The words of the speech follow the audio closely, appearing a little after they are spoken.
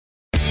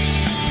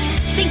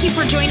Thank you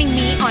for joining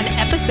me on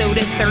episode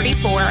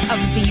 34 of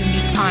the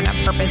Unique on a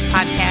Purpose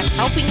podcast,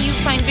 helping you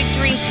find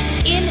victory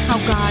in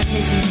how God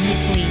has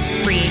uniquely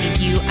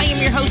created you. I am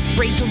your host,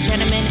 Rachel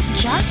Jenneman,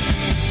 just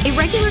a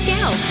regular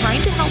gal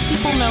trying to help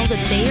people know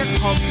that they are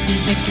called to be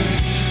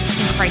victors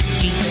in Christ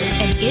Jesus.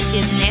 And it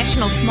is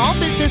National Small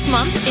Business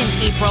Month in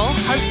April.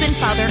 Husband,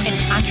 father, and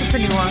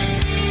entrepreneur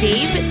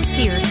Dave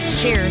Sears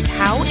shares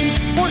how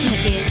important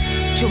it is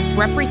to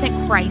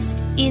represent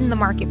Christ in the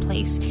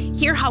marketplace.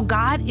 Hear how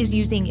God is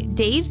using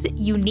Dave's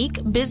unique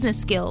business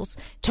skills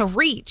to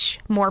reach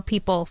more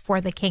people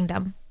for the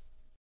kingdom.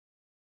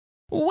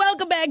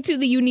 Welcome back to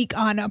the Unique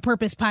on a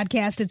Purpose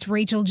podcast. It's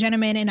Rachel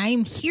Jenneman, and I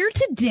am here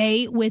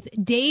today with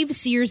Dave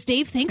Sears.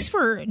 Dave, thanks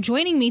for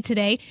joining me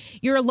today.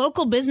 You're a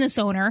local business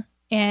owner,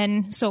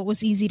 and so it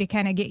was easy to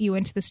kind of get you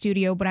into the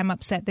studio, but I'm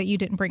upset that you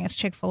didn't bring us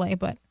Chick-fil-A,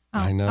 but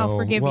I know. I'll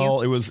forgive you.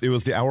 Well, it was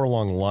the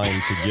hour-long line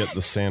to get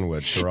the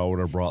sandwich, or I would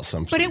have brought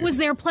some. But it was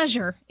their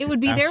pleasure. It would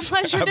be their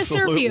pleasure to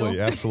serve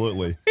you.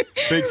 Absolutely.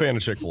 Big fan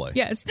of Chick-fil-A.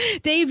 Yes.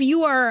 Dave,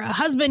 you are a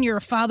husband, you're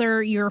a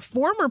father, you're a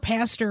former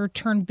pastor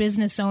turned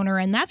business owner,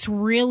 and that's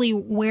really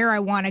where I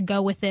want to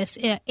go with this.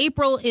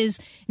 April is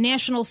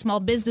National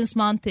Small Business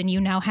Month, and you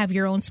now have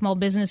your own small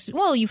business.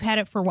 Well, you've had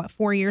it for,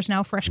 4 years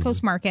now, Fresh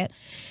Coast Market.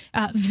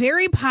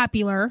 Very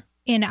popular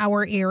in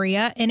our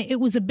area, and it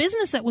was a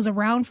business that was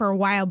around for a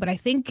while, but I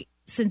think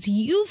since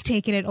you've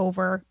taken it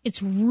over,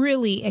 it's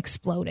really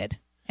exploded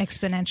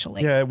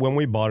exponentially. Yeah, when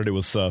we bought it, it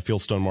was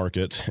Fieldstone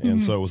Market,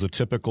 and so it was a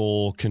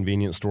typical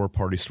convenience store,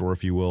 party store,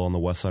 if you will, on the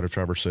west side of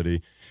Traverse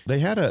City. They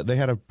had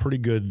a pretty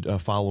good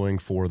following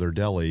for their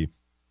deli,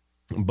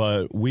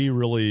 but we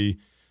really,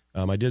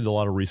 I did a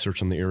lot of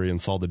research in the area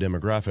and saw the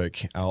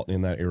demographic out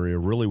in that area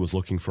really was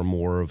looking for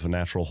more of a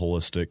natural,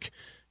 holistic,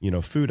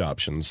 food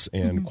options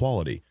and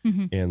quality.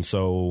 And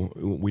so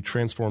we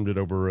transformed it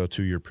over a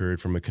 2-year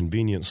period from a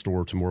convenience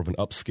store to more of an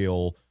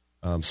upscale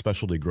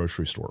specialty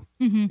grocery store.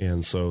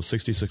 And so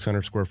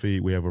 6,600 square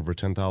feet, we have over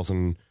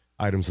 10,000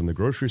 items in the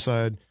grocery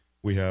side.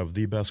 We have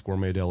the best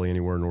gourmet deli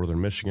anywhere in northern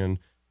Michigan.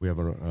 We have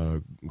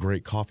a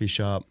great coffee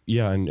shop.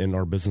 Yeah, and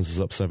our business is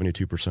up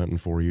 72% in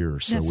 4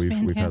 years. So That's we've had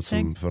some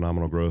fantastic.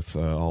 phenomenal growth.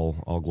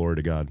 All glory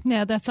to God.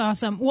 Yeah, that's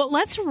awesome. Well,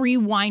 let's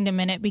rewind a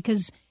minute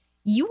because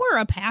you were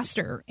a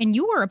pastor, and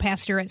you were a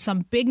pastor at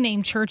some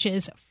big-name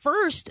churches.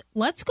 First,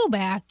 let's go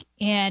back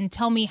and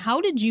tell me, how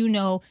did you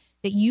know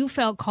that you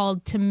felt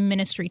called to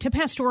ministry, to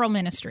pastoral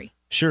ministry?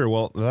 Sure.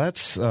 Well,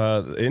 that's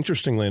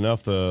interestingly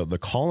enough, the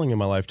calling in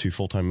my life to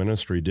full-time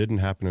ministry didn't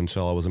happen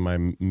until I was in my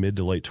mid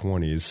to late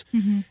 20s,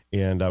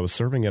 and I was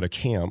serving at a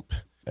camp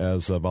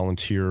as a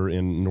volunteer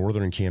in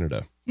northern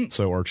Canada.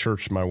 So our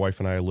church, my wife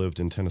and I lived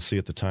in Tennessee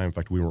at the time. In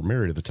fact, we weren't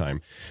married at the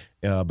time.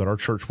 But our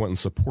church went and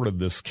supported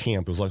this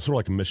camp. It was sort of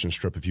like a mission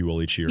trip, if you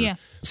will, each year. Yeah.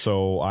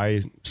 So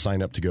I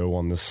signed up to go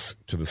on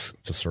to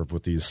serve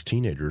with these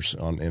teenagers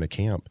in a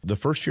camp. The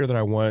first year that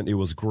I went, it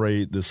was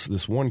great.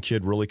 This one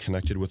kid really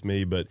connected with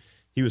me, but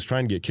he was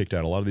trying to get kicked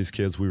out. A lot of these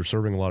kids, we were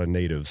serving a lot of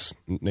native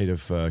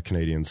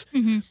Canadians.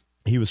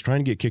 He was trying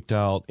to get kicked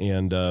out,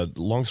 and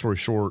long story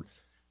short,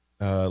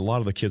 a lot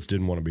of the kids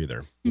didn't want to be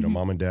there.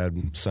 Mom and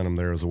dad sent them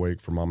there as a way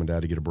for mom and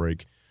dad to get a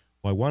break.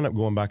 Well, I wound up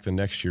going back the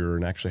next year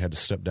and actually had to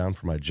step down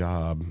from my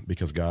job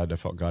because I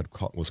felt God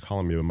was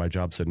calling me, but my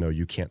job said, no,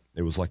 you can't.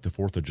 It was like the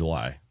 4th of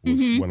July was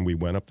when we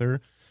went up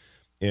there.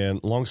 And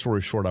long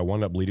story short, I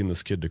wound up leading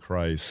this kid to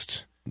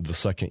Christ the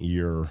second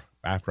year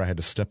after I had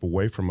to step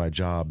away from my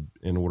job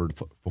in order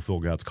to fulfill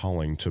God's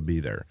calling to be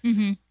there.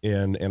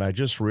 And I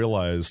just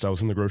realized, I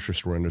was in the grocery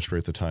store industry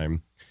at the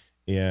time,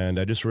 and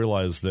I just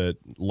realized that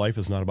life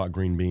is not about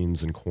green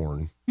beans and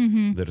corn,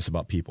 that it's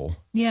about people.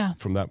 Yeah.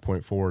 From that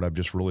point forward, I've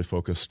just really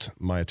focused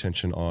my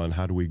attention on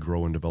how do we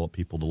grow and develop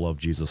people to love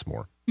Jesus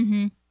more.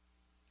 And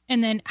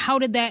then how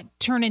did that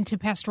turn into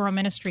pastoral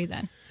ministry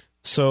then?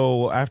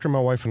 So after my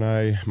wife and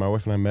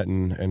I met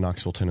in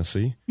Knoxville,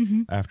 Tennessee.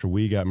 After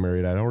we got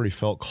married, I'd already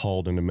felt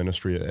called into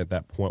ministry at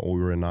that point when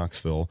we were in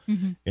Knoxville.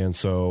 And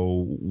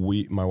so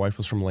my wife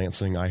was from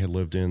Lansing. I had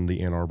lived in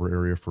the Ann Arbor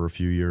area for a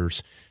few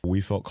years.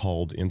 We felt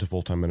called into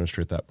full-time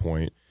ministry at that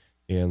point.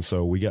 And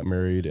so we got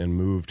married and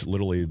moved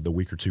literally the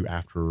week or two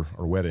after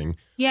our wedding.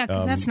 Yeah,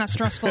 because that's not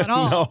stressful at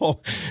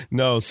all.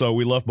 No. So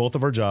we left both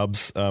of our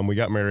jobs. We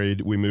got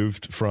married. We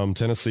moved from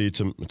Tennessee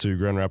to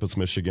Grand Rapids,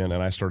 Michigan,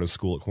 and I started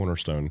school at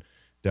Cornerstone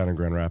down in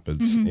Grand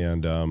Rapids,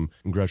 and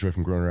graduated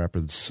from Grand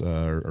Rapids,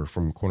 or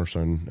from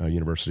Cornerstone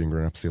University and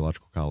Grand Rapids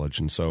Theological College.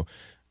 And so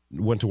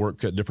went to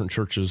work at different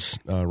churches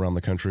around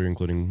the country,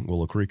 including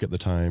Willow Creek at the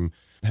time.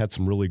 Had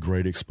some really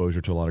great exposure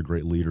to a lot of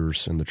great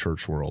leaders in the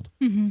church world.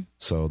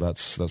 So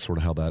that's sort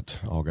of how that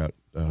all got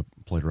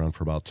played around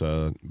for about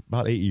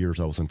 8 years.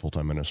 I was in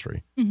full-time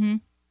ministry.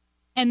 And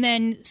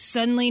then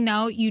suddenly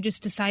now you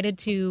just decided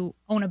to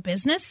own a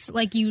business?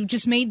 Like you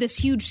just made this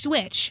huge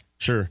switch.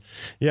 Sure.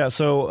 Yeah.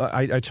 So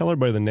I tell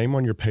everybody the name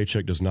on your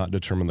paycheck does not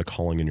determine the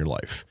calling in your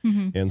life.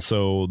 And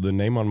so the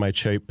name on my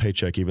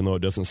paycheck, even though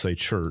it doesn't say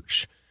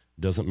church,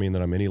 doesn't mean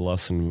that I'm any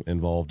less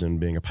involved in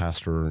being a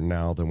pastor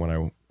now than when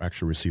I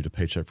actually received a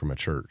paycheck from a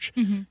church.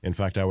 In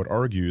fact, I would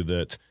argue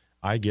that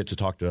I get to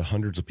talk to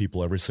hundreds of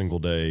people every single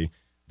day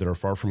that are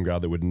far from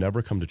God that would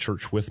never come to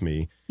church with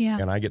me. Yeah.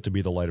 And I get to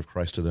be the light of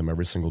Christ to them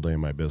every single day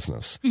in my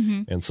business.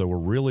 Mm-hmm. And so we're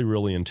really,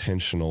 really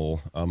intentional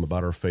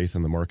about our faith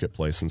in the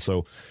marketplace. And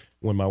so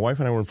when my wife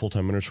and I were in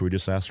full-time ministry, we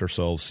just asked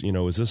ourselves,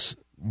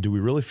 do we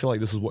really feel like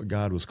this is what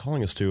God was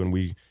calling us to? And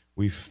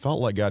we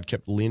felt like God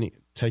kept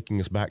taking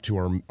us back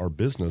to our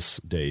business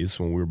days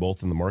when we were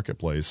both in the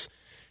marketplace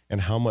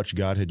and how much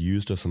God had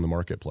used us in the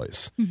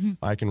marketplace. Mm-hmm.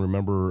 I can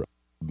remember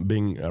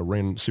ran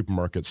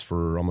supermarkets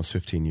for almost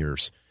 15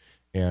 years.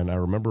 And I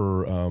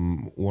remember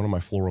one of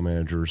my floral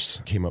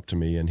managers came up to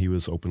me, and he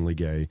was openly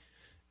gay.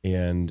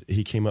 And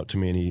he came up to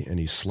me and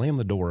he slammed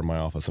the door in my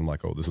office. I'm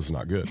like, oh, this is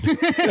not good.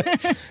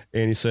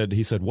 And he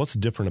said, what's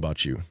different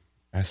about you?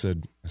 I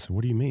said,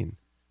 what do you mean?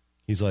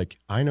 He's like,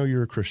 I know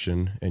you're a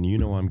Christian and you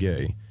know I'm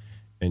gay,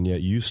 and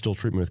yet you still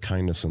treat me with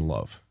kindness and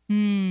love.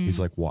 He's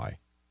like, why?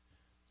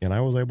 And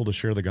I was able to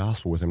share the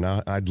gospel with him.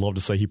 Now, I'd love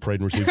to say he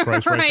prayed and received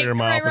Christ right there in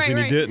my office, and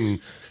he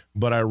didn't.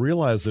 But I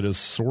realized that as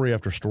story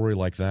after story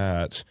like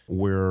that,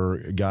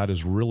 where God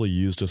has really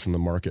used us in the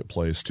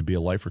marketplace to be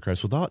a light for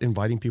Christ without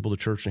inviting people to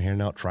church and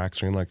handing out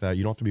tracts or anything like that.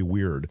 You don't have to be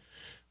weird.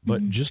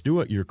 But just do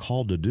what you're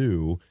called to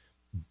do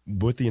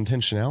with the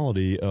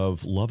intentionality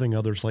of loving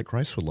others like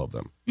Christ would love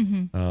them.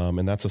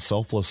 And that's a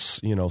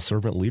selfless,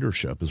 servant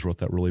leadership is what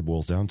that really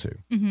boils down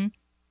to.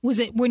 Was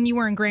it when you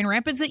were in Grand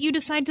Rapids that you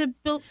decided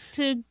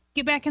to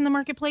get back in the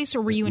marketplace,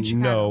 or were you in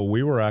Chicago? No,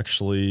 we were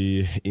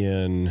actually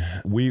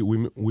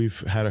we've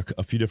had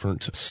a few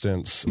different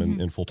stints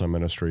in full-time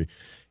ministry.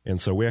 And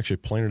so we actually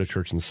planted a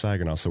church in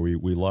Saginaw. So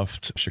we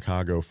left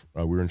Chicago.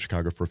 We were in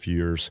Chicago for a few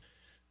years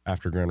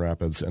after Grand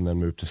Rapids, and then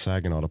moved to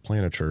Saginaw to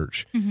plant a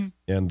church.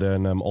 And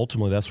then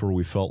ultimately that's where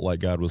we felt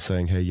like God was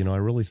saying, hey, I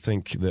really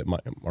think that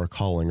our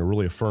calling, or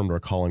really affirmed our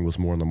calling, was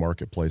more in the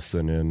marketplace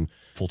than in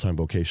full-time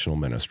vocational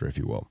ministry, if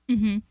you will.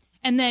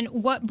 And then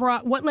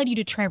what led you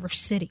to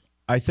Traverse City?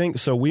 I think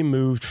so. We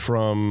moved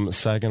from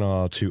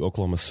Saginaw to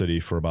Oklahoma City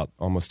for about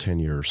almost 10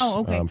 years,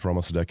 for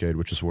almost a decade,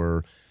 which is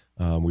where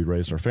we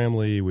raised our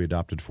family. We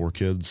adopted 4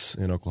 kids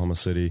in Oklahoma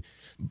City,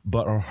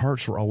 but our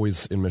hearts were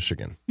always in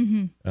Michigan.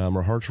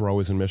 Our hearts were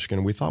always in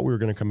Michigan. We thought we were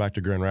going to come back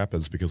to Grand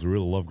Rapids because we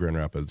really love Grand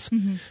Rapids,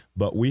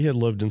 but we had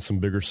lived in some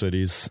bigger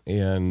cities,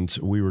 and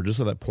we were just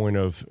at that point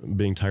of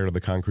being tired of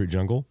the concrete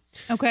jungle.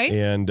 Okay.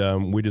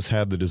 And we just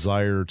had the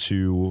desire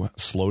to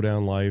slow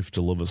down life,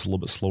 to live a little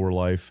bit slower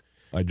life.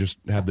 I just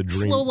had the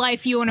dream. Slow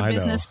life, you own a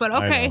business, but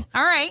okay.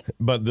 All right.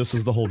 But this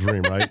is the whole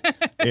dream, right?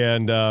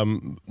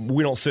 And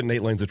we don't sit in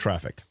 8 lanes of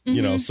traffic, so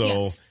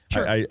yes,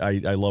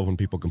 I love when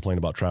people complain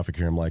about traffic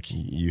here. I'm like,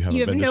 you haven't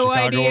been to no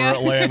Chicago idea. or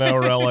Atlanta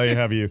or LA,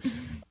 have you?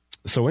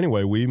 So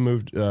anyway, we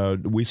moved,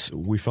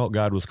 we felt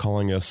God was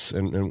calling us,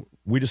 and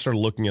we just started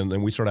looking,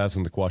 and we started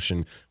asking the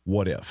question,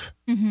 what if?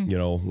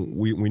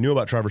 We knew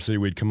about Traverse City.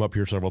 We'd come up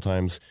here several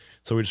times.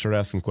 So we just started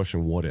asking the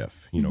question, what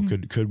if?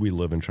 Could we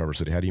live in Traverse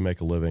City? How do you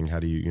make a living? How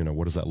do you,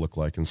 what does that look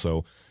like? And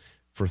so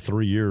for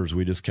 3 years,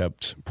 we just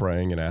kept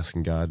praying and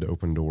asking God to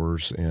open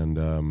doors, and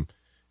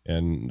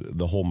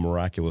the whole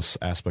miraculous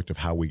aspect of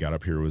how we got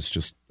up here was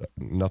just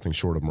nothing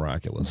short of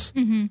miraculous.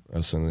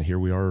 So here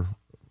we are,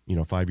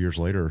 5 years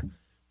later,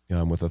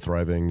 with a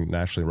thriving,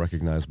 nationally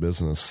recognized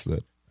business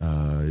that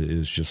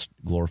is just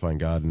glorifying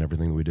God in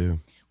everything that we do.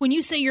 When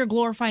you say you're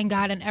glorifying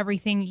God in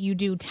everything you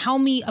do, tell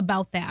me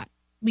about that.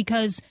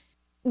 Because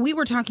we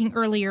were talking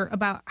earlier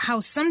about how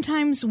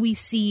sometimes we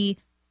see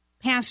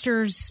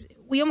pastors,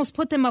 we almost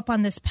put them up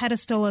on this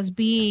pedestal as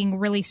being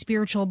really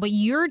spiritual, but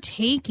you're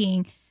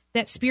taking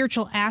that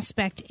spiritual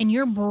aspect and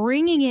you're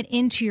bringing it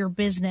into your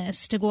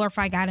business to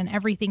glorify God in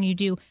everything you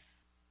do.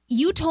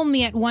 You told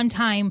me at one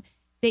time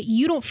that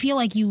you don't feel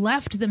like you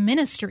left the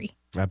ministry.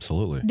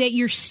 Absolutely. That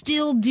you're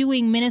still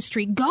doing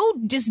ministry. Go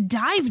just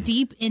dive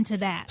deep into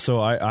that. So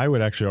I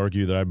would actually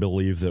argue that I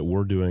believe that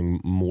we're doing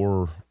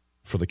more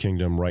for the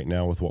kingdom right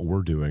now with what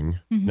we're doing.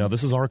 Now,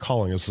 this is our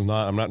calling. This is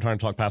not, I'm not trying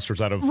to talk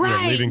pastors out of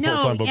leaving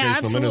full-time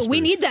vocational ministry. We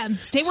need them.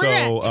 Stay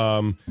where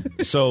you're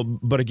at.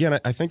 But again,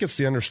 I think it's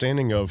the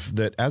understanding of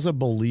that as a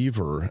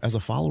believer, as a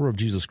follower of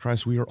Jesus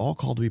Christ, we are all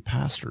called to be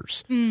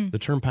pastors. The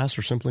term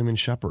pastor simply means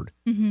shepherd.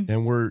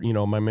 And we're,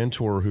 my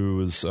mentor, who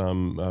is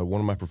one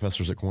of my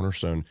professors at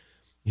Cornerstone,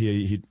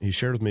 he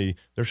shared with me,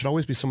 there should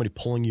always be somebody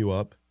pulling you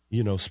up,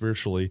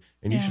 spiritually,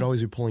 and you should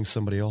always be pulling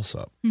somebody else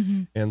up.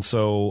 And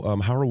so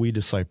how are we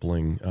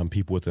discipling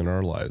people within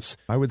our lives?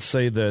 I would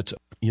say that,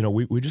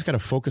 we just got to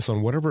focus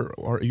on whatever,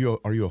 are you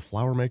a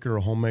flower maker,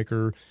 a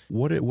homemaker,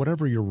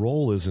 whatever your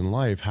role is in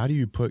life, how do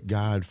you put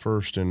God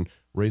first in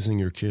raising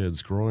your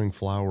kids, growing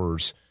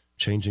flowers,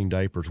 changing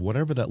diapers,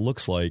 whatever that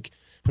looks like,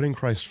 putting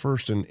Christ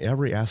first in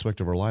every aspect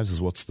of our lives is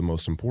what's the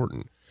most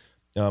important.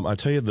 I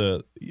tell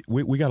you,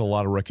 we got a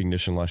lot of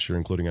recognition last year,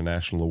 including a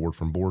national award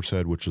from Boar's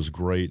Head, which was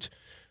great.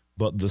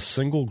 But the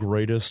single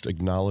greatest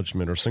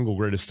acknowledgement or single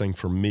greatest thing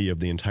for me of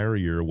the entire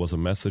year was a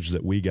message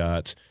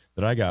that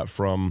I got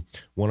from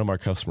one of our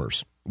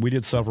customers. We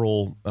did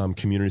several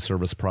community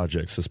service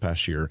projects this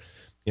past year,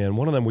 And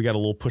one of them, we got a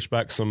little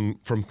pushback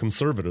from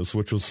conservatives,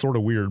 which was sort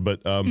of weird,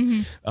 but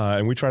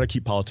and we try to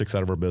keep politics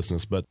out of our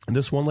business. But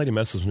this one lady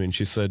messaged me and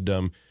she said,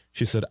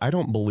 I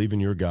don't believe in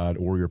your God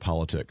or your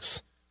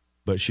politics,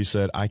 but she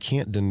said, I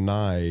can't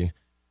deny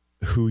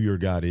who your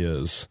God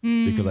is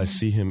because I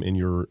see him in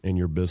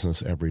your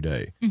business every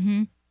day.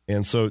 Mm-hmm.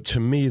 And so to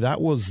me,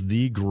 that was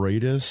the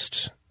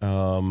greatest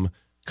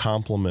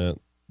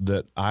compliment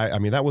that I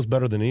mean, that was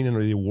better than any of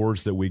the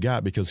awards that we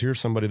got, because here's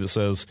somebody that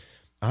says,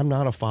 I'm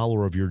not a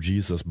follower of your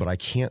Jesus, but I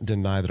can't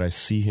deny that I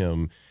see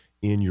him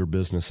in your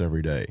business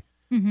every day.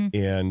 Mm-hmm.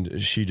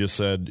 And she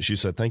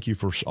said, thank you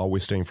for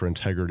always staying for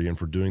integrity and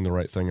for doing the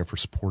right thing and for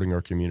supporting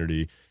our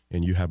community.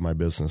 And you have my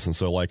business. And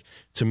so, like,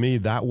 to me,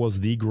 that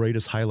was the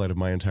greatest highlight of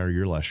my entire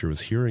year last year,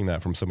 was hearing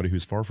that from somebody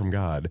who's far from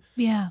God.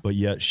 Yeah. But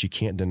yet she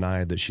can't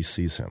deny that she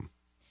sees him.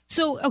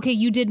 So, okay,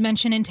 you did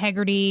mention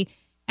integrity,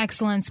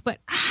 excellence, but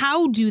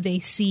how do they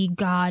see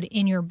God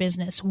in your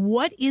business?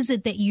 What is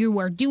it that you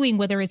are doing,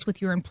 whether it's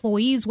with your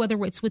employees,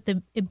 whether it's with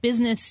the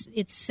business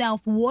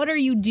itself? What are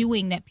you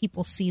doing that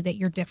people see that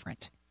you're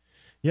different?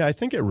 Yeah, I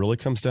think it really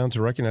comes down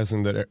to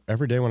recognizing that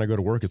every day when I go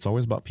to work, it's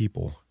always about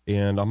people.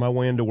 And on my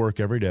way into work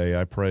every day,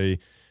 I pray,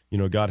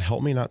 God,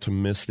 help me not to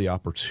miss the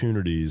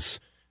opportunities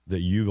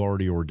that you've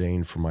already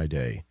ordained for my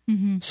day.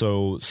 Mm-hmm.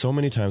 So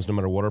many times, no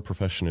matter what our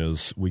profession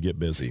is, we get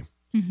busy.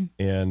 Mm-hmm.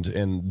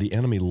 And the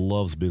enemy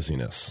loves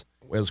busyness.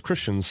 As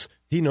Christians,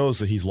 he knows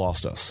that he's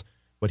lost us,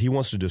 but he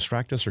wants to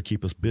distract us or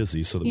keep us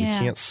busy so that we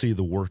can't see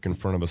the work in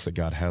front of us that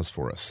God has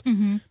for us.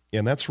 Mm-hmm.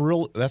 And that's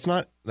hard.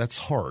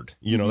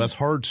 Mm-hmm. That's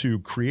hard to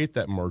create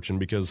that margin,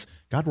 because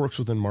God works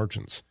within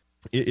margins.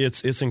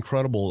 It's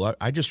incredible.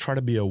 I just try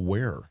to be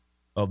aware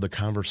of the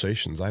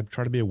conversations. I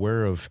try to be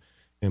aware of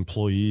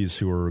employees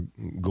who are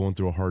going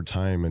through a hard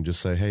time and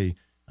just say, hey,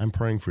 I'm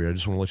praying for you. I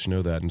just want to let you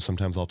know that. And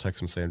sometimes I'll text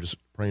them and say, I'm just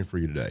praying for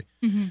you today.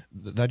 Mm-hmm.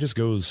 That just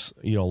goes,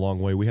 a long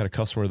way. We had a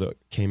customer that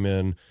came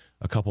in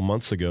a couple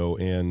months ago,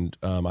 and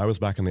I was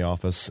back in the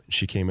office.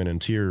 She came in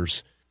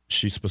tears.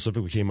 She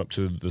specifically came up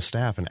to the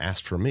staff and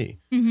asked for me.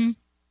 Mm-hmm.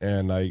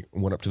 And I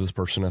went up to this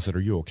person. I said,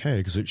 are you okay?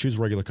 Because she's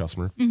a regular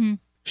customer. Mm-hmm.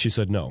 She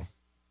said, no.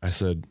 I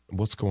said,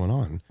 what's going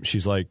on?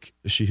 She's like,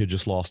 she had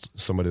just lost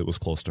somebody that was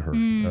close to her,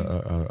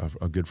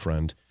 a good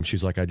friend.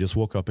 She's like, I just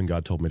woke up and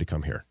God told me to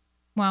come here.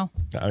 Wow.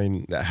 I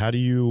mean, how do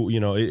you,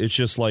 it's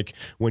just like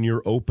when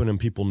you're open and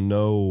people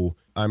know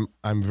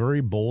I'm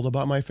very bold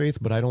about my faith,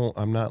 but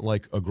I'm not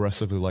like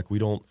aggressively, like we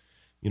don't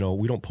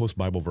post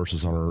Bible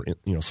verses on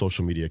our,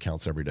 social media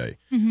accounts every day,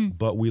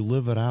 but we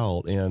live it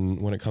out. And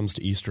when it comes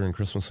to Easter and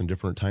Christmas and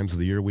different times of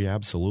the year, we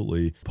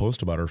absolutely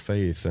post about our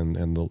faith and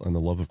the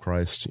love of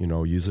Christ,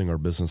 using our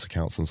business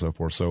accounts and so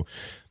forth. So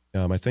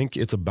I think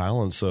it's a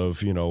balance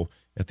of,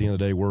 at the end of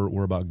the day,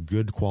 we're about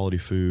good quality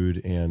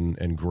food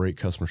and great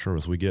customer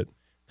service. We get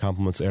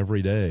compliments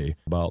every day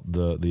about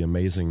the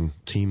amazing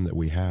team that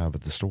we have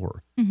at the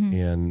store.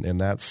 Mm-hmm. And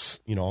that's,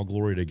 all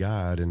glory to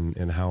God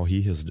and how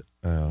he has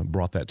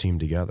brought that team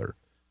together.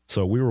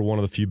 So we were one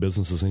of the few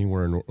businesses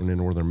anywhere in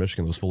northern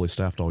Michigan that was fully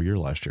staffed all year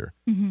last year.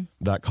 Mm-hmm.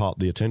 That caught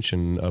the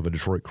attention of a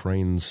Detroit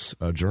Cranes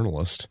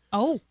journalist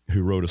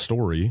who wrote a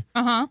story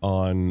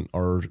on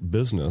our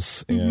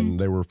business, and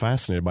they were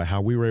fascinated by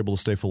how we were able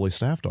to stay fully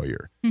staffed all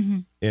year. Mm-hmm.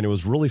 And it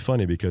was really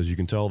funny because you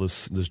can tell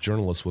this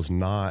journalist was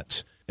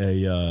not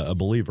a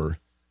believer,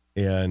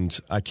 and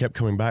I kept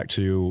coming back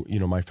to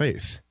my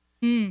faith.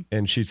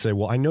 And she'd say,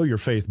 well, I know your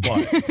faith,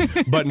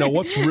 but no,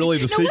 what's really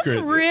the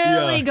secret? What's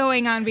really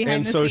going on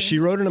behind the scenes? And so she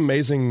wrote an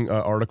amazing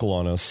article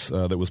on us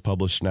that was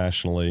published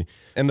nationally.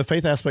 And the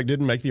faith aspect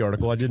didn't make the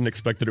article. I didn't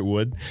expect that it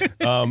would.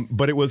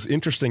 But it was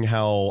interesting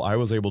how I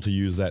was able to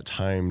use that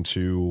time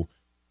to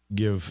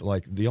give,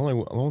 like, the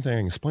only thing I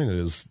can explain it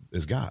is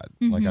God.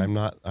 Mm-hmm. Like,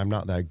 I'm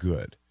not that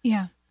good.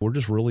 Yeah. We're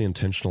just really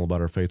intentional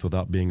about our faith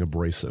without being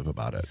abrasive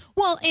about it.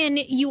 Well, and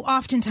you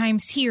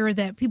oftentimes hear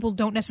that people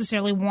don't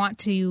necessarily want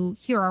to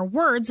hear our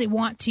words. They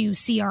want to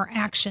see our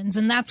actions.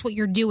 And that's what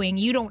you're doing.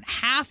 You don't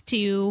have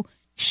to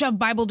shove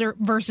Bible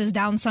verses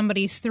down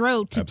somebody's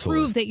throat to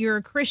prove that you're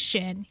a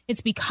Christian.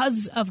 It's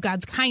because of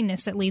God's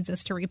kindness that leads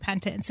us to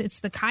repentance. It's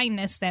the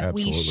kindness that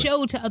we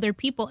show to other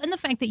people. And the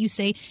fact that you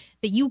say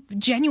that you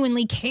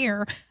genuinely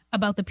care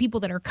about the people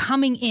that are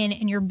coming in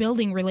and you're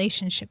building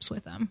relationships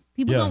with them.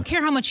 People don't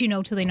care how much you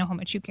know till they know how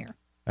much you care.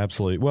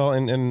 Absolutely. Well,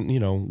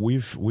 and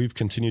we've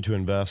continued to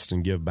invest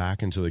and give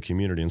back into the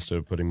community instead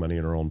of putting money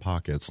in our own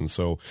pockets. And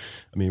so,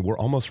 I mean, we're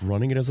almost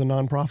running it as a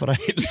nonprofit. I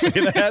hate to say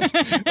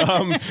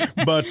that.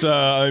 But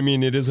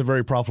it is a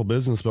very profitable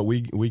business, but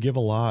we give a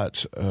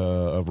lot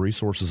of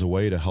resources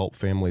away to help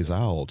families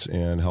out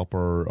and help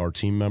our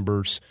team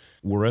members.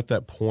 We're at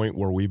that point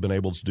where we've been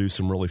able to do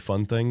some really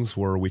fun things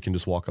where we can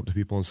just walk up to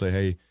people and say,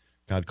 hey,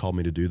 God called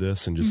me to do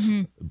this, and just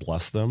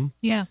bless them.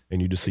 Yeah.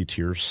 And you just see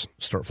tears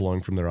start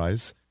flowing from their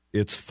eyes.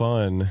 It's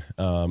fun.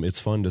 It's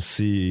fun to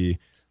see,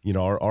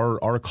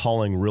 our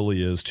calling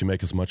really is to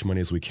make as much money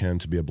as we can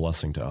to be a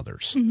blessing to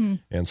others. Mm-hmm.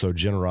 And so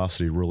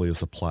generosity really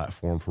is a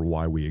platform for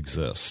why we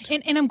exist.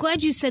 And I'm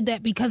glad you said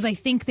that, because I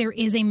think there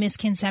is a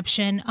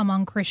misconception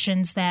among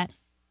Christians that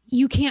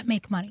you can't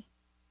make money.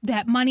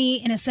 that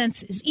money, in a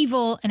sense, is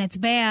evil and it's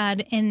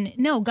bad. And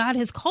no, God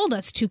has called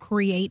us to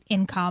create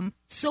income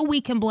so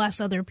we can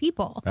bless other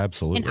people.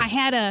 Absolutely. And I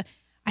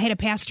had a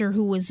pastor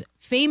who was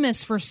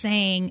famous for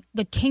saying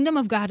the kingdom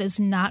of God is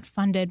not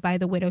funded by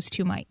the widow's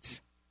two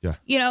mites. Yeah.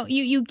 You know,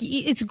 you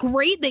it's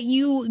great that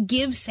you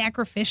give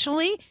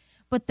sacrificially,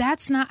 but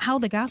that's not how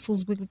the gospel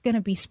is going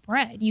to be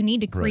spread. You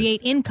need to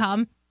create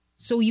income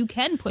so you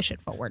can push it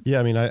forward. Yeah,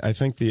 I mean, I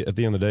think at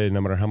the end of the day, no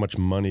matter how much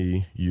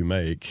money you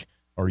make,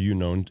 are you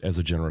known as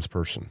a generous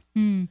person?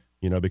 You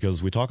know,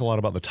 because we talk a lot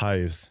about the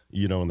tithe,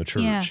 you know, in the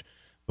church,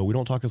 but we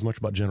don't talk as much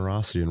about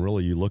generosity. And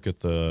really, you look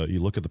at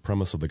the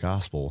premise of the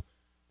gospel.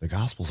 The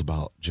gospel's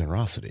about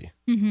generosity.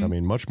 I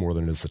mean, much more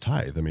than it is the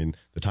tithe. I mean,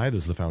 the tithe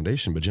is the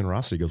foundation, but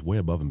generosity goes way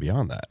above and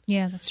beyond that.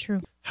 Yeah, that's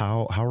true.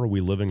 How are we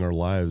living our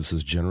lives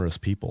as generous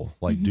people?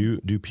 Like, do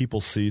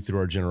people see through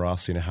our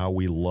generosity and how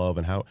we love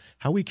and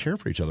how we care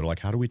for each other? Like,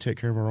 how do we take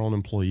care of our own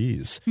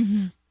employees?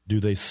 Do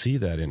they see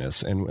that in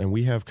us? And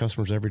we have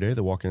customers every day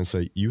that walk in and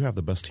say, you have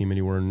the best team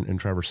anywhere in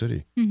Traverse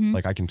City.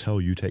 Like, I can tell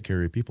you take care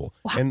of your people.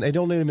 Wow. And they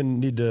don't even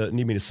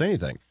need me to say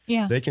anything.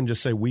 Yeah. They can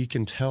just say, we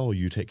can tell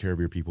you take care of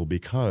your people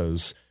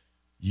because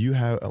you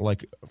have,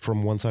 like,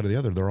 from one side to the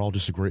other, they're all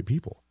just great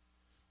people.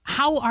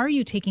 How are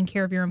you taking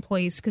care of your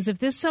employees? Because if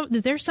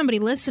there's somebody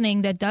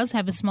listening that does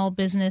have a small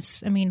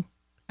business, I mean,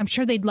 I'm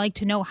sure they'd like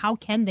to know how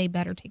can they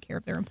better take care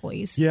of their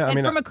employees. Yeah, I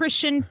mean, from a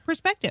Christian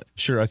perspective.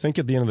 Sure. I think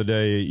at the end of the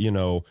day, you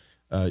know,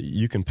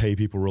 you can pay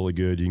people really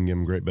good. You can give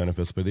them great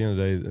benefits. But at the end of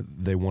the day,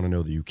 they want to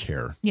know that you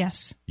care.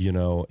 Yes. You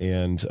know,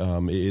 and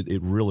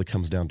it really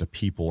comes down to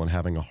people and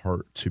having a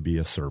heart to be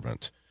a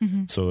servant.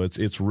 So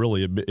it's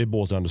really, it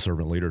boils down to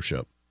servant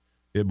leadership.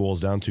 It boils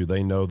down to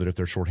they know that if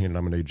they're shorthanded,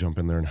 I'm going to jump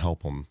in there and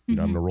help them. You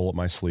know, I'm going to roll up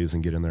my sleeves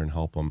and get in there and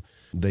help them.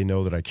 They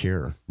know that I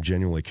care,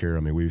 genuinely care. I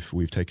mean,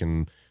 we've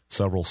taken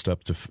several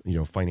steps to, you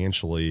know,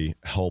 financially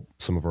help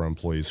some of our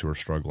employees who are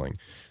struggling.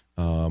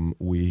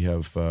 We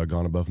have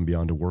gone above and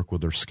beyond to work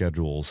with their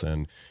schedules.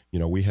 And, you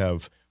know, we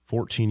have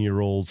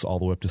 14-year-olds all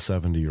the way up to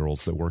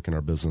 70-year-olds that work in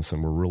our business,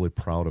 and we're really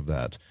proud of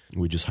that.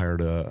 We just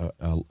hired a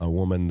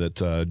woman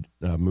that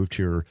moved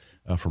here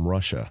from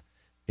Russia.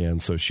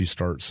 And so she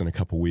starts in a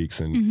couple weeks,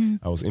 and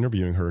I was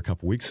interviewing her a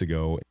couple weeks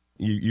ago.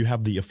 You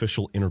have the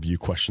official interview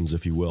questions,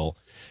 if you will.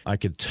 I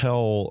could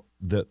tell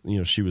that, you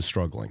know, she was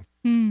struggling.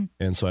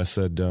 And so I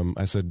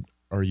said,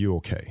 are you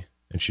okay?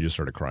 And she just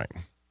started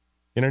crying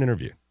in an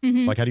interview.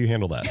 Like, how do you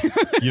handle that?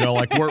 You know,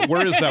 like,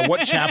 where is that?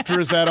 What chapter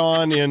is that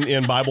on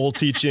in Bible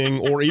teaching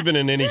or even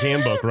in any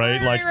handbook,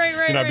 right? Like,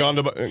 you know,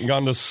 I've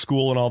gone to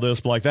school and all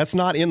this, but like, that's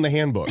not in the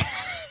handbook.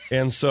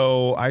 And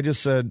so I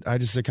just said,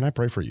 can I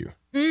pray for you?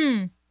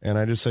 And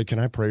I just said, can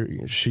I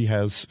pray? She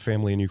has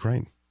family in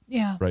Ukraine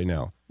right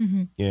now.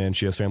 And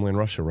she has family in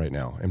Russia right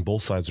now. And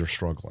both sides are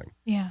struggling.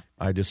 Yeah.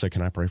 I just said,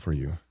 can I pray for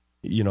you?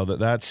 You know,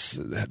 that's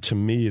to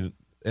me,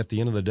 at the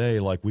end of the day,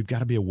 like, we've got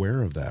to be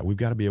aware of that. We've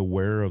got to be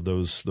aware of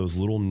those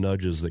little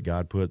nudges that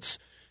God puts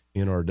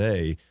in our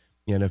day.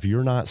 And if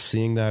you're not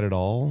seeing that at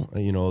all,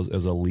 you know,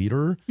 as a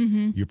leader,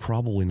 you're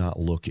probably not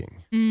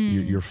looking.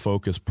 Your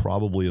focus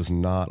probably is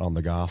not on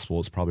the gospel.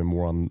 It's probably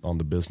more on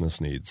the business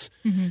needs.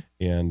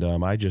 And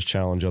I just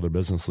challenge other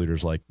business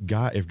leaders, like,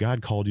 God, if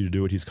God called you to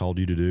do what he's called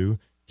you to do,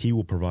 he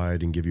will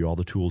provide and give you all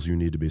the tools you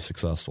need to be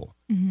successful.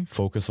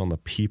 Focus on the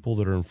people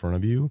that are in front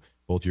of you,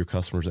 both your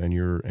customers and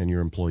your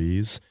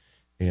employees,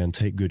 and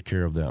take good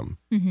care of them.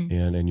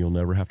 And you'll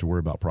never have to worry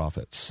about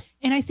profits.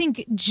 And I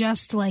think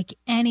just like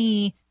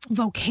any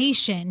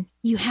vocation,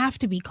 you have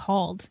to be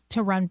called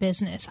to run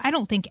business. I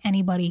don't think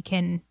anybody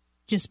can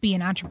just be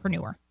an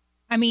entrepreneur.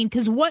 I mean,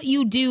 because what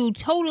you do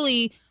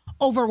totally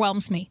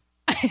overwhelms me.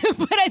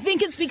 But I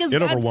think it's because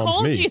God's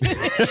called you. But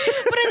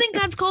I think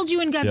God's called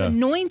you and God's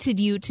anointed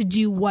you to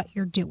do what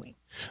you're doing.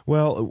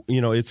 Well,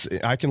 you know,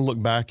 I can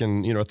look back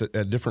and, you know,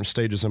 at different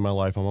stages in my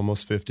life. I'm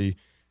almost 50.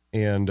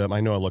 And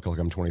I know I look like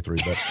I'm 23,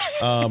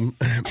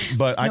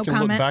 but I can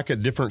look back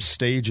at different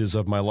stages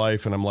of my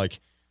life and I'm like,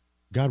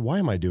 God, why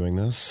am I doing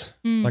this?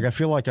 Like, I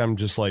feel like I'm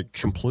just like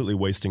completely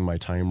wasting my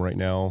time right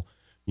now,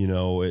 you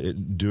know,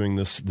 doing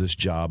this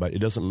job. It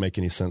doesn't make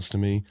any sense to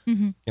me.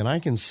 And I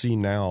can see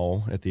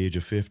now at the age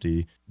of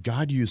 50,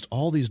 God used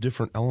all these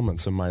different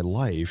elements in my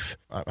life.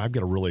 I've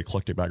got a really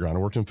eclectic background. I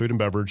worked in food and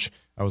beverage.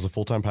 I was a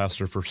full-time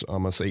pastor for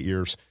almost 8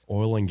 years.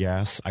 Oil and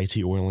gas, IT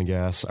oil and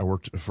gas. I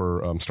worked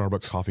for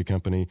Starbucks Coffee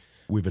Company.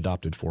 We've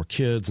adopted 4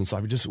 kids. And so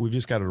we've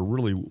just got a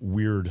really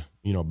weird,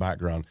 you know,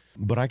 background.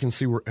 But I can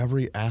see where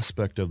every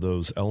aspect of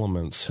those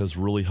elements has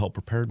really helped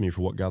prepare me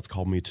for what God's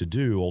called me to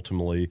do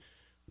ultimately,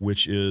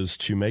 which is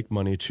to make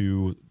money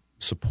to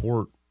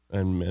support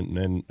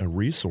and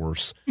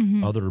resource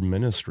other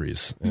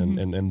ministries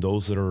and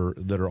those that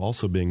are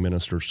also being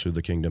ministers to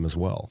the kingdom as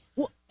well.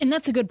 Well, and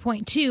that's a good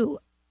point too.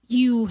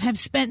 You have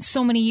spent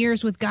so many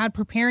years with God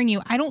preparing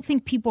you. I don't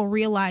think people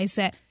realize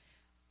that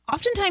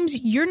oftentimes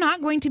you're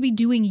not going to be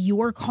doing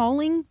your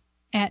calling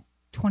at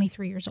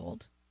 23 years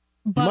old.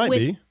 But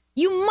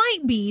you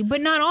might be, but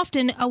not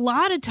often. A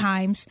lot of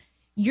times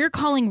your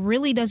calling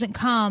really doesn't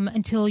come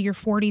until your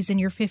 40s and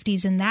your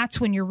 50s, and that's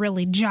when you're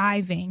really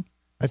jiving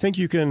I think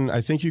you can.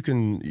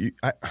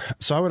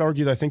 So I would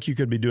argue that I think you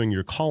could be doing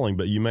your calling,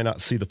 but you may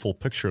not see the full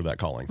picture of that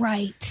calling.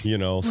 Right. You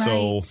know,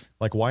 so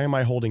like, why am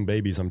I holding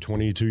babies? I'm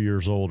 22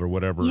 years old or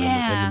whatever in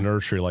the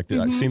nursery. Like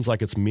that. It seems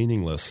like it's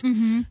meaningless.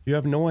 You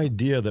have no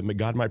idea that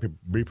God might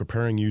be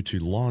preparing you to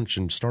launch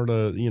and start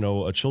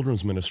a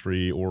children's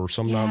ministry or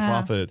some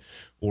nonprofit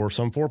or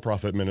some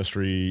for-profit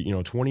ministry,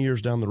 20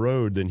 years down the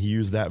road. Then he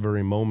used that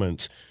very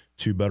moment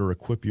to better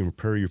equip you and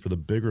prepare you for the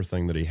bigger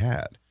thing that he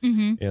had.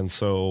 And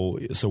so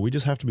we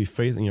just have to be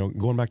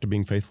going back to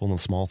being faithful in the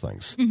small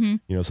things,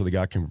 so that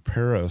God can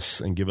prepare us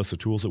and give us the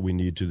tools that we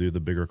need to do the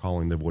bigger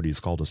calling of what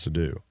he's called us to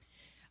do.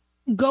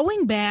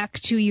 Going back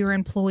to your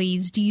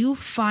employees, do you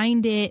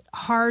find it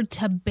hard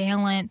to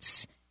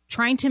balance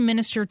trying to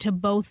minister to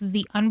both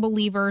the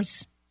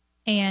unbelievers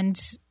and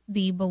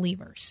the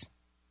believers?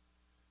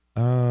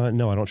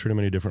 No, I don't treat them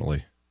any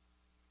differently.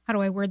 How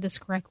do I word this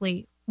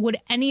correctly? Would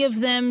any of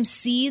them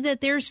see that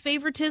there's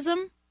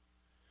favoritism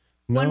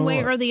one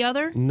way or the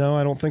other? No,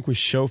 I don't think we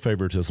show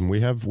favoritism.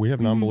 We have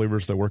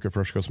non-believers that work at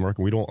Fresh Coast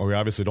Market. We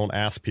obviously don't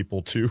ask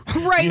people to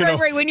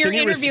right. When you're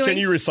interviewing, can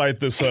you recite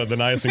this the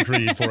Nicene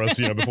Creed for us?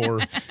 Before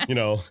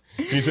can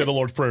you say the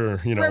Lord's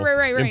Prayer?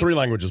 Right. In 3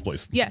 languages,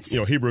 please. Yes.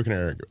 Hebrew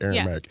and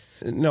Aramaic.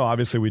 Yeah. No,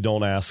 obviously we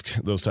don't ask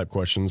those type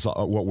questions.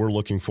 What we're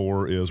looking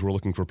for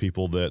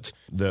people that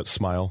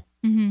smile.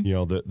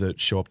 That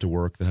show up to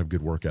work, that have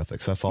good work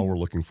ethics. That's all we're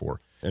looking for.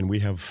 And we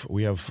have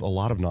a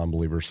lot of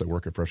non-believers that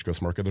work at Fresh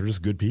Coast Market. They're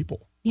just good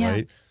people,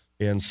 right?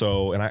 And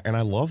so, and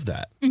I love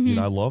that.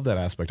 I love that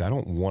aspect. I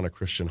don't want a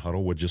Christian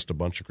huddle with just a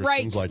bunch of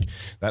Christians. Like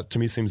that to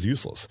me seems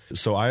useless.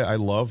 So I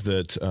love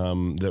that.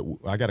 That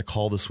I got a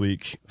call this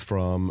week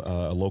from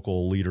a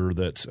local leader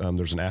that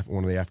there's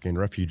one of the Afghan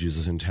refugees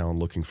is in town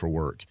looking for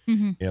work,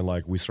 and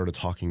like we started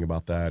talking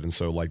about that, and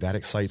so like that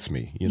excites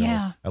me.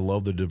 I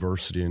love the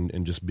diversity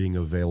and just being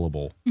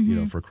available,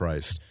 for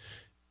Christ.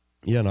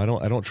 Yeah, and I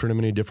don't treat him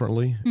any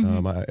differently.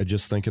 I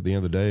just think at the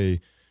end of the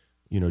day,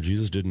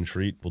 Jesus didn't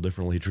treat people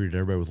differently. He treated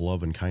everybody with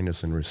love and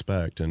kindness and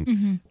respect.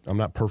 And I'm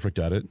not perfect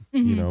at it,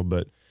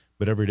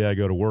 but every day I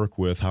go to work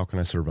with how can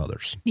I serve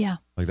others? Yeah,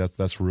 like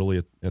that's really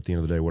at the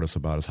end of the day what it's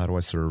about is how do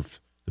I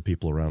serve the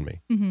people around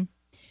me.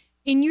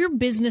 In your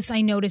business,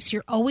 I notice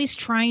you're always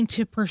trying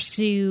to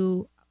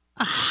pursue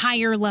a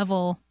higher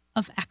level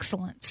of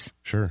excellence.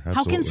 Sure, absolutely.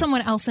 How can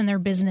someone else in their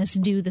business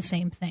do the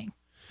same thing?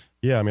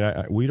 Yeah, I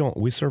mean,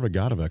 we serve a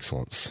God of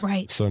excellence.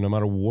 Right. So no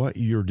matter what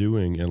you're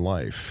doing in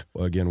life,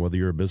 again, whether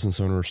you're a business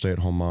owner, a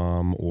stay-at-home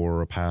mom,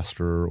 or a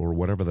pastor, or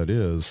whatever that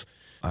is,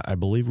 I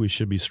believe we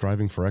should be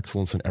striving for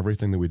excellence in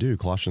everything that we do.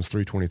 Colossians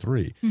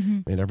 3:23.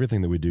 In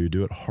everything that we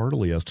do it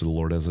heartily as to the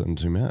Lord as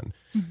unto men.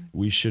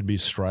 We should be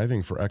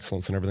striving for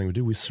excellence in everything we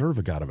do. We serve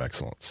a God of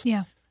excellence.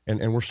 Yeah.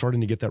 And we're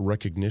starting to get that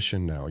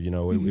recognition now.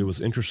 It was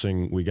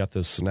interesting. We got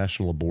this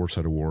National Boar's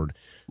Head Award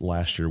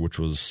last year, which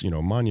was,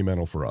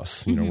 monumental for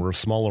us. We're a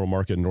small little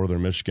market in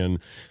northern Michigan,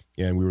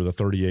 and we were the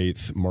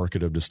 38th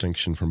market of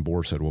distinction from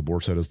Boar's Head. Well,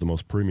 Boar's Head is the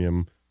most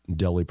premium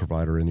deli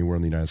provider anywhere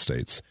in the United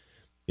States.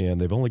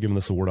 And they've only given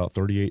this award out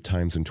 38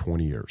 times in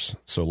 20 years.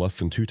 So less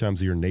than 2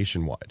 times a year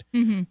nationwide.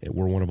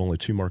 We're one of only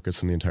 2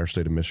 markets in the entire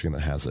state of Michigan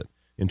that has it.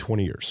 In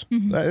 20 years.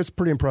 It's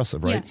pretty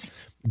impressive, right? Yes.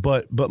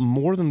 But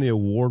more than the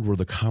award were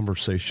the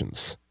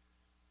conversations.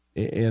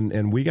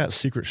 And we got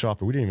secret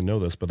shopper. We didn't even know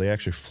this, but they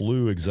actually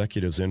flew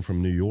executives in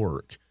from New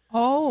York.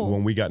 Oh.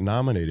 When we got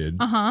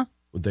nominated,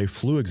 they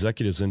flew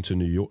executives in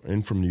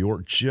from New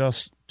York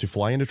just to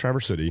fly into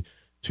Traverse City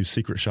to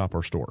secret shop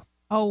our store.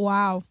 Oh,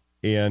 wow.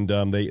 And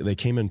they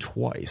came in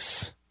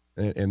twice.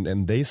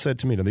 And they said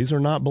to me, now these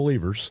are not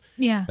believers.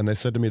 Yeah. And they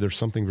said to me, there's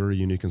something very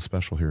unique and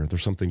special here.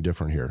 There's something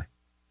different here.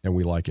 And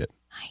we like it.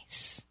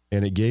 Nice.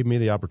 And it gave me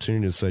the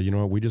opportunity to say, you know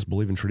what, we just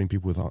believe in treating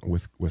people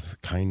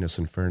with kindness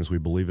and fairness. We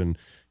believe in,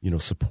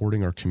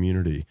 supporting our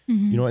community.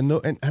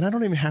 And I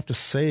don't even have to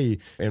say,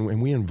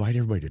 and we invite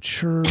everybody to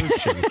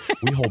church, and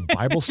we hold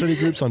Bible study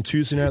groups on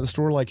Tuesday night at the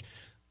store. Like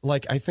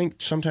I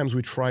think sometimes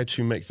we try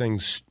to make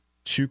things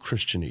too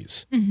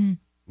Christianese.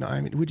 No, I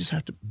mean, we just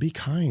have to be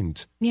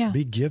kind,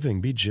 be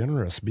giving, be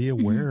generous, be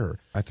aware.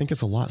 I think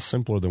it's a lot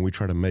simpler than we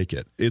try to make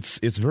it. It's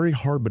very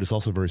hard, but it's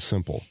also very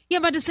simple. Yeah,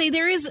 but to say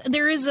there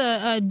is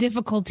a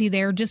difficulty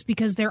there just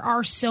because there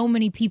are so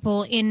many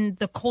people in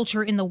the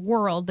culture, in the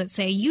world that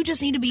say you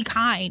just need to be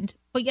kind,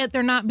 but yet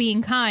they're not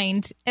being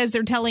kind as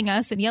they're telling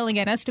us and yelling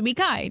at us to be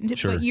kind.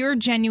 Sure. But you're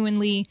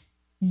genuinely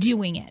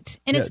doing it.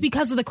 And it's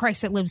because of the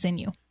Christ that lives in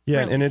you.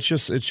 Yeah, really. And it's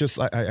just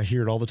I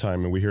hear it all the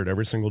time, and we hear it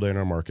every single day in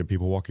our market.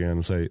 People walk in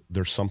and say,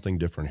 there's something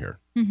different here.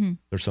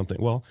 There's something.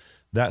 Well,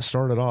 that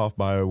started off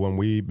by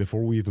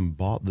before we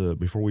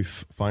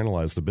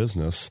finalized the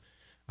business,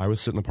 I would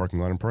sit in the parking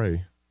lot and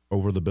pray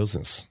over the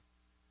business.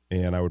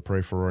 And I would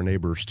pray for our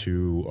neighbors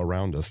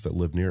around us that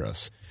live near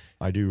us.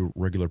 I do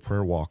regular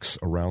prayer walks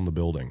around the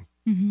building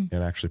and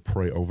actually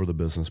pray over the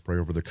business, pray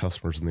over the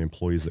customers and the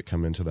employees that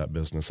come into that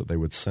business, that they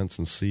would sense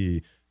and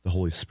see the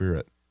Holy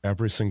Spirit.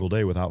 Every single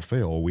day, without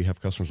fail, we have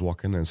customers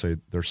walk in there and say,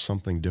 there's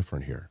something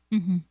different here.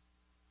 And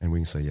we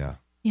can say, yeah,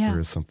 there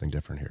is something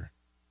different here.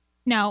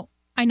 Now,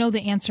 I know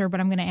the answer, but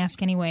I'm going to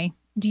ask anyway.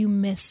 do you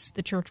miss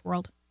the church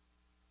world?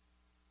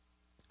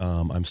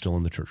 I'm still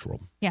in the church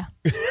world. Yeah.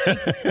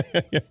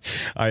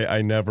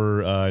 I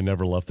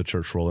never left the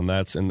church world,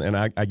 and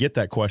I get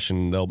that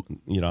question.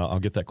 I'll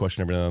get that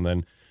question every now and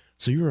then.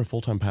 So you were a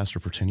full-time pastor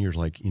for 10 years.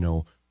 Like,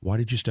 why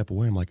did you step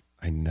away? I'm like,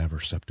 I never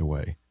stepped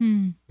away.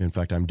 In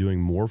fact, I'm doing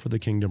more for the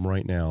kingdom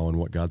right now and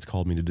what God's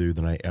called me to do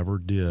than I ever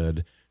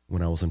did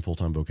when I was in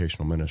full-time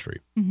vocational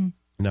ministry. Mm-hmm.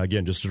 Now,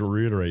 again, just to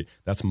reiterate,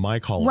 that's my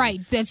calling.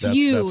 Right, that's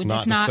you.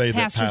 That's not to say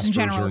that pastors in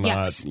general. are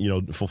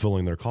not,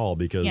 fulfilling their call,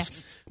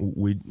 because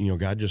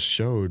God just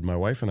showed my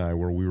wife and I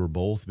where we were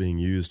both being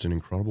used in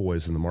incredible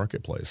ways in the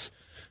marketplace.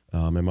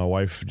 And my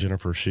wife,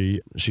 Jennifer,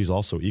 she's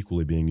also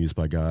equally being used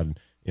by God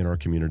in our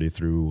community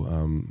through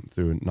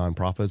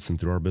nonprofits and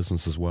through our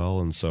business as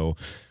well. And so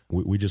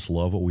we just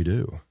love what we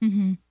do.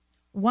 Mm-hmm.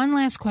 One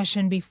last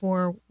question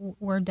before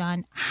we're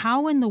done.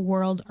 How in the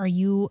world are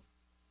you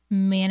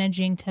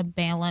managing to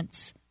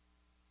balance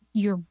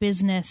your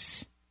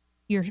business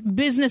 /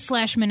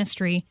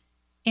 ministry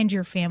and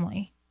your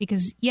family?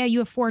 Because, you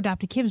have 4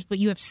 adopted kids, but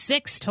you have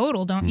 6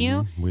 total, don't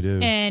you? We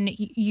do. And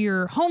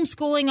you're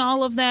homeschooling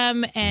all of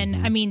them. And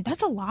I mean,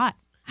 that's a lot.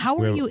 How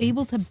are you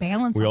able to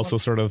balance We also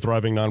started a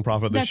thriving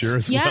nonprofit this year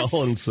as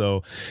well. And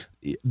so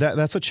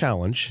that's a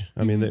challenge.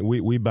 I mean,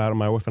 we battle,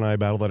 my wife and I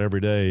battle that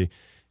every day.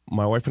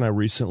 My wife and I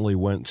recently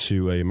went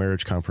to a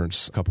marriage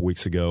conference a couple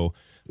weeks ago.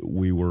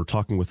 We were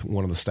talking with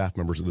one of the staff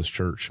members of this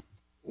church.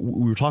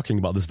 We were talking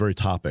about this very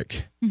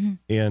topic,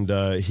 and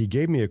he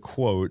gave me a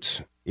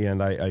quote,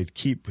 and I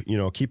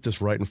keep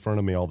this right in front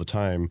of me all the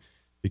time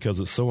because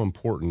it's so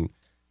important.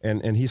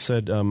 And he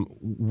said,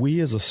 we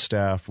as a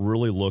staff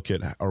really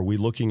are we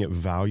looking at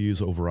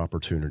values over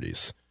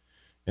opportunities?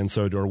 And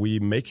so are we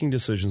making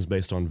decisions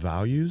based on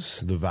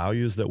values, the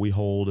values that we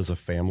hold as a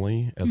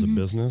family, as a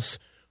business,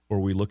 or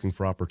are we looking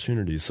for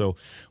opportunities? So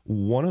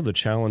one of the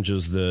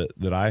challenges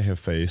that I have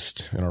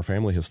faced and our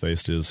family has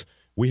faced is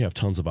we have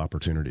tons of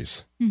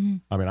opportunities. Mm-hmm.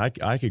 I mean,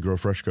 I could grow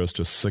Fresh Coast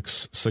to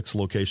six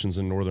locations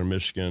in northern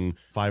Michigan,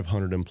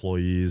 500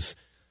 employees,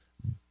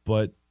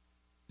 but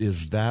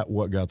is that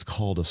what God's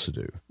called us to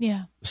do?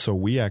 Yeah. So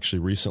we actually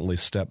recently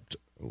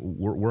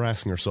we're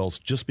asking ourselves,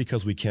 just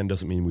because we can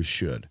doesn't mean we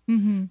should.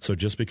 Mm-hmm. So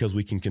just because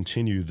we can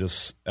continue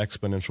this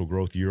exponential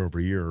growth year over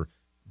year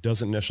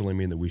doesn't necessarily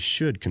mean that we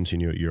should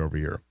continue it year over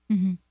year.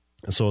 Mm-hmm.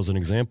 So as an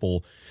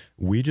example,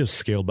 we just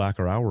scaled back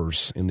our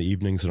hours in the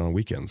evenings and on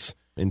weekends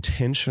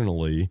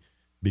intentionally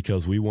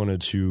because we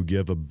wanted to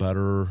give a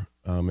better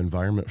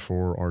environment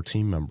for our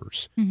team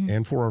members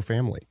and for our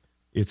family.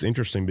 It's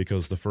interesting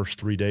because the first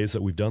 3 days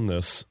that we've done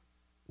this,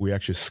 we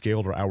actually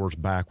scaled our hours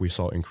back. We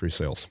saw increased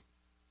sales.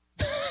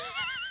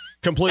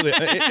 Completely.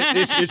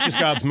 It's just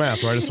God's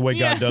math, right? It's the way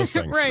God does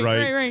things,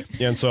 right?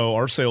 And so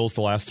our sales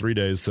the last 3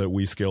 days that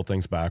we scaled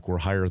things back were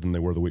higher than they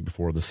were the week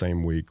before, the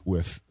same week,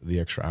 with the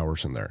extra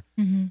hours in there.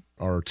 Mm-hmm.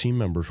 Our team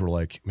members were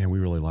like, man, we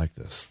really like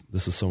this.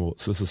 This is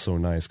so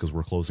nice because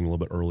we're closing a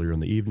little bit earlier in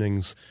the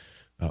evenings,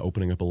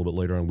 opening up a little bit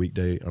later on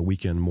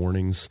weekend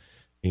mornings.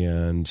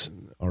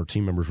 And our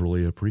team members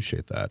really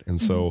appreciate that. And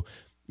so,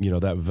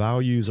 that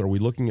values, are we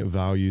looking at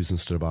values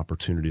instead of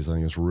opportunities? I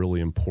think is really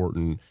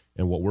important.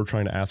 And what we're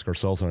trying to ask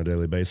ourselves on a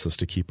daily basis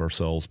to keep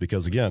ourselves,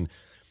 because again,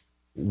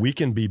 we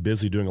can be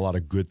busy doing a lot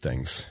of good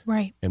things,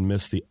 right, and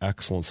miss the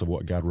excellence of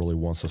what God really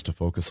wants us to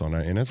focus on.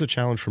 And it's a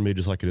challenge for me,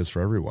 just like it is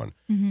for everyone.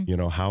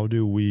 Mm-hmm. How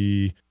do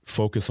we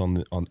focus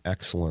on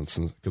excellence?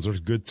 Because there's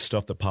good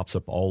stuff that pops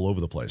up all over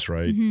the place,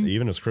 right? Mm-hmm.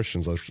 Even as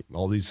Christians, there's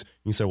all these.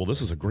 You can say, well,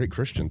 this is a great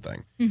Christian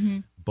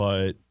thing,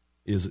 but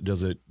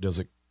does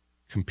it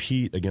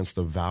compete against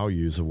the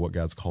values of what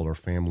God's called our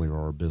family or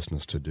our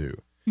business to do?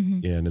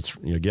 Mm-hmm. And it's,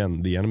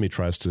 again, the enemy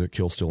tries to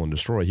kill, steal, and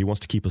destroy. He wants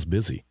to keep us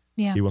busy.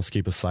 Yeah. He wants to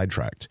keep us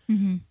sidetracked.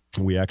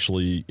 Mm-hmm. We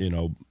actually,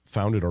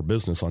 founded our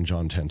business on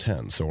John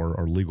 10:10. So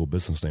our legal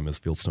business name is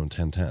Fieldstone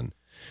 1010,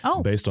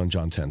 based on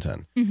John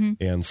 10:10. Mm-hmm.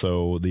 And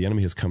so the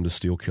enemy has come to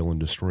steal, kill, and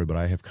destroy, but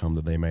I have come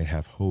that they may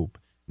have hope,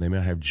 and they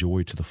may have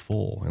joy to the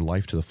full and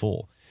life to the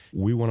full.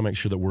 We want to make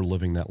sure that we're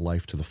living that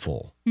life to the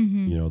full,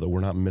 that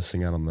we're not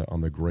missing out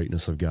on the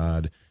greatness of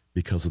God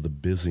because of the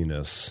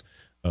busyness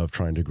of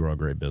trying to grow a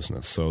great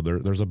business. So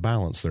there's a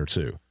balance there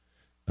too.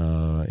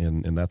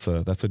 And that's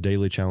a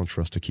daily challenge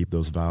for us to keep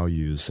those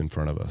values in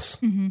front of us.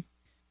 Mm-hmm.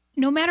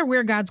 No matter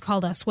where God's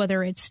called us,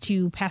 whether it's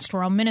to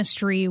pastoral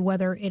ministry,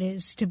 whether it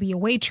is to be a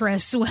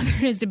waitress, whether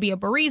it is to be a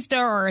barista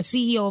or a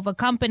CEO of a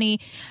company,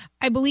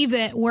 I believe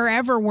that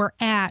wherever we're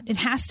at, it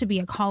has to be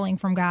a calling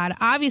from God.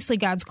 Obviously,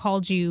 God's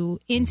called you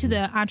into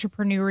the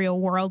entrepreneurial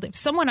world. If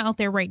someone out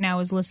there right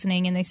now is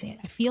listening and they say,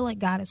 I feel like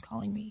God is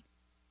calling me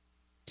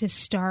to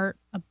start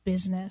a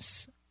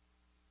business,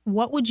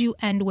 what would you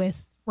end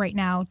with right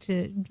now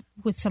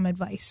with some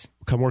advice?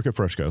 Come work at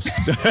Fresh Coast.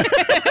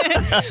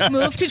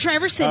 Move to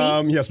Traverse City.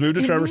 Yes, move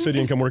to Traverse City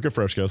and come work at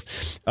Fresh Coast.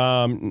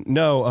 What's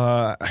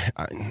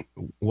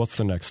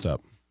the next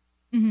step?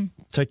 Mm-hmm.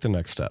 Take the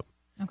next step.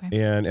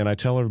 Okay. And I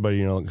tell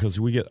everybody, because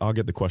I'll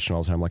get the question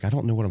all the time, like, I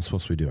don't know what I'm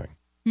supposed to be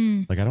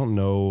doing. Like, I don't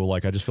know,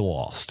 like, I just feel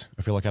lost.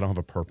 I feel like I don't have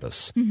a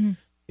purpose. Mm-hmm.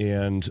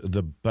 And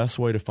the best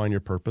way to find your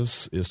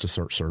purpose is to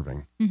start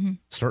serving.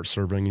 Start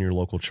serving in your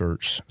local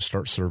church.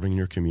 Start serving in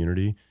your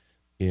community.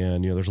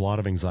 And, there's a lot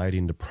of anxiety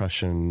and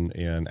depression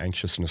and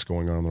anxiousness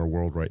going on in our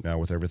world right now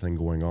with everything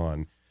going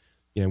on.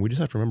 And we just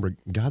have to remember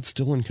God's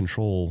still in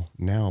control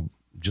now,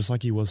 just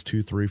like he was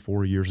 2, 3,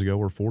 4 years ago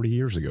or 40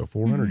 years ago,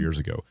 400 years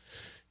ago.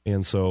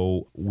 And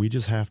so we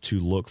just have to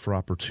look for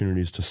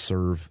opportunities to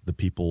serve the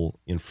people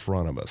in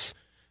front of us.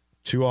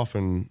 Too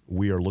often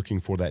we are looking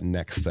for that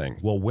next thing.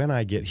 Well, when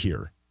I get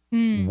here,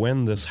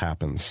 when this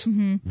happens,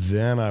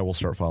 then I will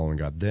start following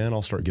God. Then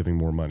I'll start giving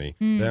more money.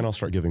 Then I'll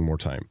start giving more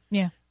time.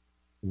 Yeah.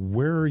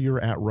 Where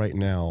you're at right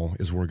now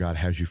is where God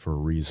has you for a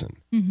reason.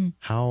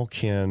 How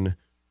can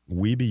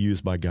we be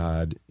used by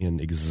God in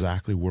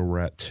exactly where we're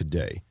at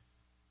today?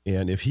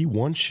 And if he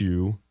wants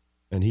you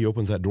and he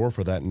opens that door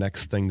for that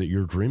next thing that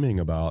you're dreaming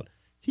about,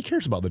 he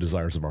cares about the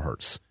desires of our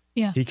hearts.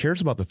 Yeah. He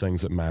cares about the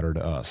things that matter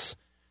to us.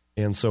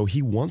 And so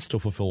he wants to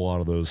fulfill a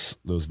lot of those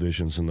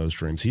visions and those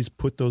dreams. He's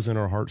put those in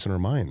our hearts and our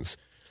minds.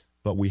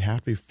 But we have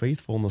to be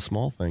faithful in the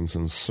small things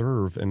and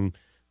serve. And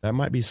that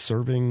might be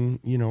serving,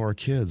 our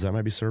kids. That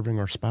might be serving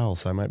our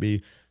spouse. That might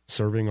be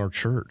serving our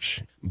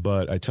church.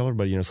 But I tell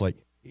everybody, it's like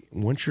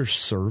once you're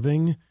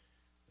serving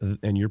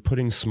and you're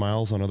putting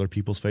smiles on other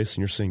people's face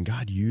and you're saying,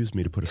 God used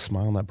me to put a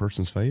smile on that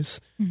person's face,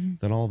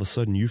 then all of a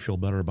sudden you feel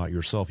better about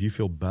yourself. You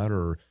feel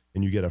better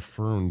and you get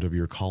affirmed of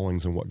your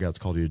callings and what God's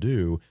called you to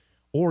do.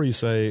 Or you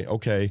say,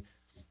 okay,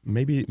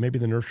 maybe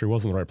the nursery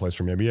wasn't the right place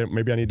for me.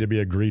 Maybe I need to be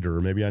a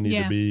greeter. Maybe I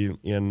need to be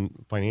in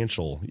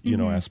financial,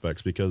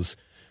 aspects, because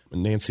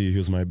Nancy,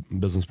 who's my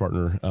business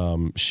partner,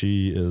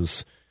 she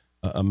is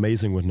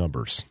amazing with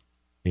numbers,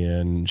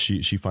 and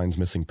she finds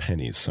missing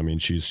pennies. I mean,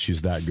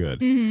 she's that good,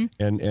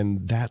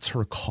 and that's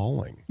her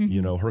calling.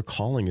 Her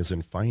calling is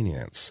in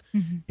finance,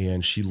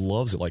 and she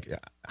loves it. Like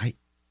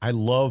I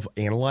love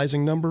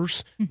analyzing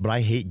numbers, but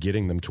I hate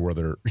getting them to where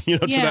they're,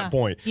 to that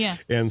point. Yeah.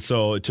 And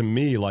so to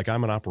me, like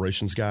I'm an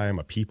operations guy, I'm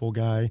a people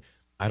guy.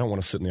 I don't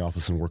want to sit in the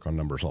office and work on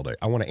numbers all day.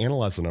 I want to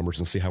analyze the numbers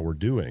and see how we're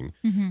doing.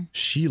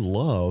 She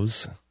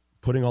loves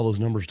putting all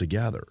those numbers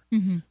together.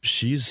 And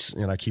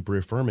I keep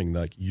reaffirming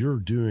that you're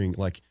doing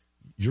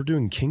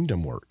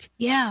kingdom work.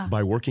 Yeah.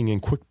 By working in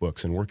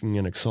QuickBooks and working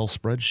in Excel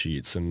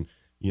spreadsheets and,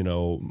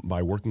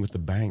 by working with the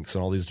banks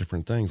and all these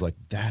different things, like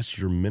that's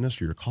your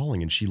ministry, your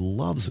calling, and she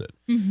loves it.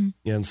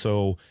 And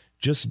so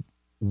just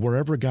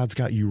wherever God's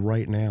got you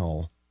right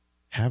now,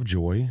 have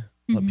joy,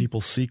 let people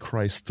see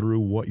Christ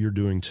through what you're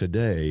doing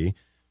today,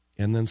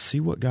 and then see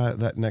what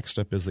that next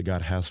step is that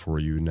God has for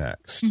you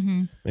next.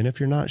 And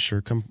if you're not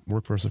sure, come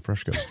work for us at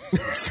Fresh Goods.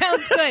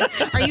 Sounds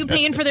good. Are you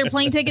paying for their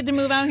plane ticket to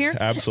move out here?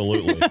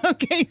 Absolutely.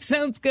 Okay,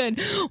 sounds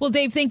good. Well,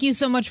 Dave, thank you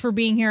so much for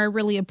being here. I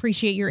really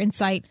appreciate your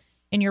insight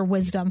and your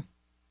wisdom.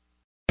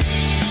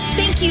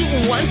 Thank you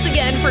once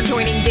again for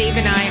joining Dave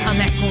and I on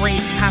that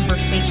great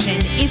conversation.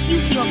 If you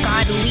feel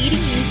God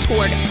leading you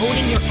toward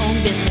owning your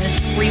own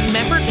business,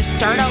 remember to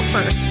start out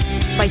first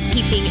by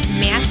keeping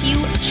Matthew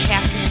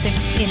chapter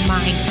 6 in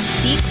mind.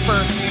 Seek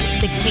first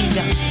the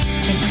kingdom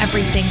in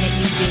everything that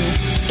you do.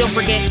 Don't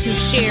forget to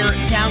share,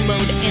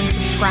 download, and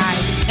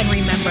subscribe. And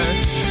remember,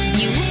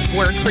 you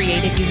were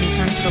created unique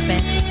on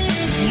purpose.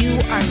 You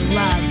are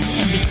loved,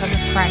 and because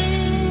of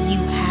Christ, you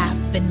have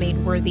been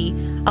made worthy.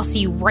 I'll see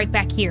you right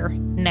back here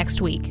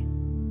next week.